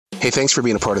Hey, thanks for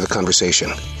being a part of the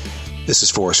conversation. This is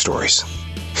Forest Stories.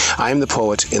 I am the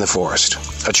Poet in the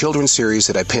Forest, a children's series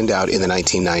that I penned out in the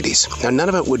 1990s. Now, none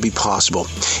of it would be possible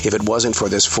if it wasn't for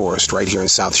this forest right here in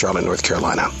South Charlotte, North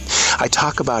Carolina. I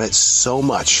talk about it so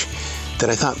much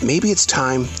that I thought maybe it's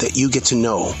time that you get to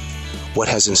know what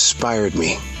has inspired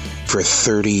me for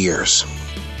 30 years.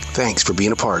 Thanks for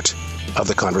being a part of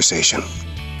the conversation.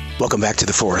 Welcome back to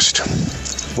the forest.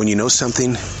 When you know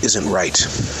something isn't right.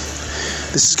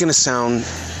 This is going to sound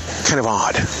kind of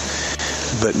odd,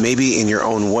 but maybe in your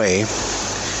own way,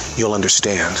 you'll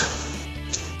understand.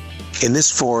 In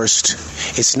this forest,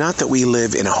 it's not that we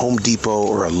live in a Home Depot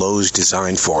or a Lowe's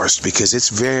design forest, because it's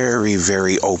very,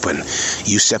 very open.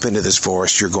 You step into this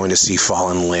forest, you're going to see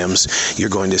fallen limbs. You're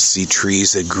going to see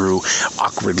trees that grew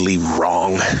awkwardly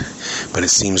wrong, but it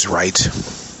seems right.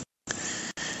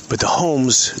 But the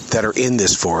homes that are in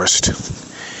this forest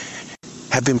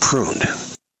have been pruned.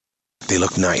 They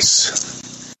look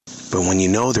nice. But when you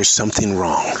know there's something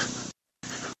wrong,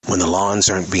 when the lawns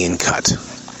aren't being cut,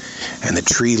 and the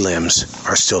tree limbs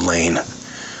are still laying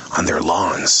on their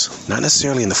lawns, not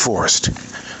necessarily in the forest,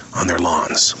 on their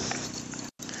lawns.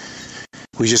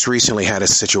 We just recently had a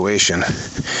situation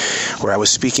where I was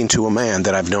speaking to a man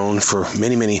that I've known for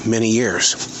many, many, many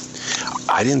years.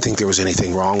 I didn't think there was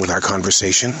anything wrong with our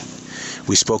conversation.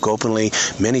 We spoke openly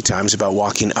many times about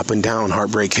walking up and down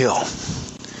Heartbreak Hill.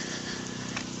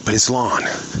 But his lawn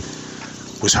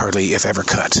was hardly, if ever,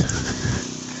 cut.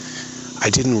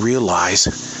 I didn't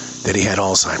realize that he had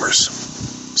Alzheimer's.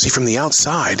 See, from the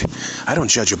outside, I don't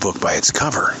judge a book by its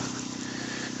cover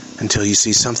until you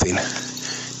see something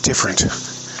different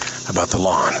about the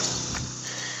lawn.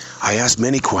 I asked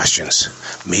many questions.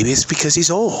 Maybe it's because he's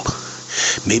old.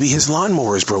 Maybe his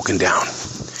lawnmower is broken down.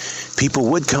 People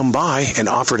would come by and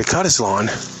offer to cut his lawn,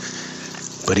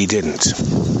 but he didn't.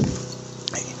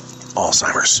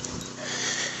 Alzheimer's.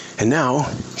 And now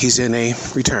he's in a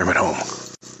retirement home.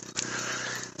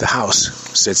 The house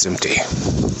sits empty,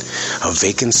 a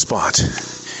vacant spot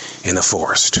in the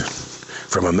forest,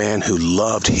 from a man who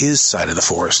loved his side of the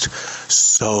forest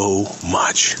so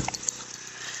much.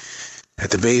 At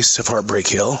the base of Heartbreak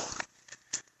Hill,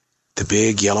 the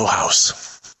big yellow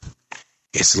house.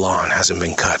 Its lawn hasn't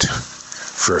been cut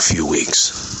for a few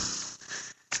weeks.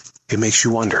 It makes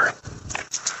you wonder,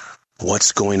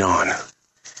 what's going on?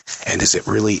 And is it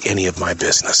really any of my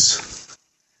business?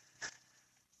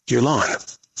 Your lawn,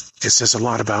 it says a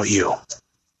lot about you.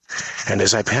 And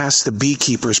as I pass the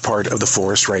beekeeper's part of the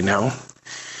forest right now,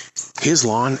 his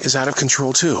lawn is out of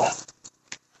control too.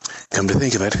 Come to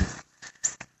think of it,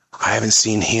 I haven't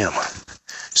seen him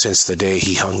since the day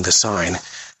he hung the sign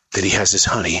that he has his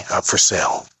honey up for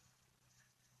sale.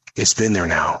 It's been there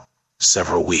now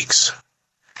several weeks,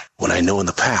 when I know in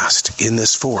the past, in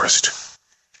this forest,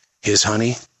 his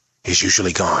honey is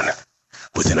usually gone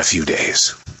within a few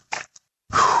days.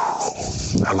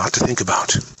 A lot to think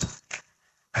about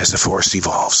as the forest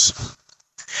evolves.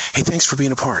 Hey, thanks for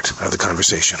being a part of the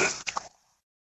conversation.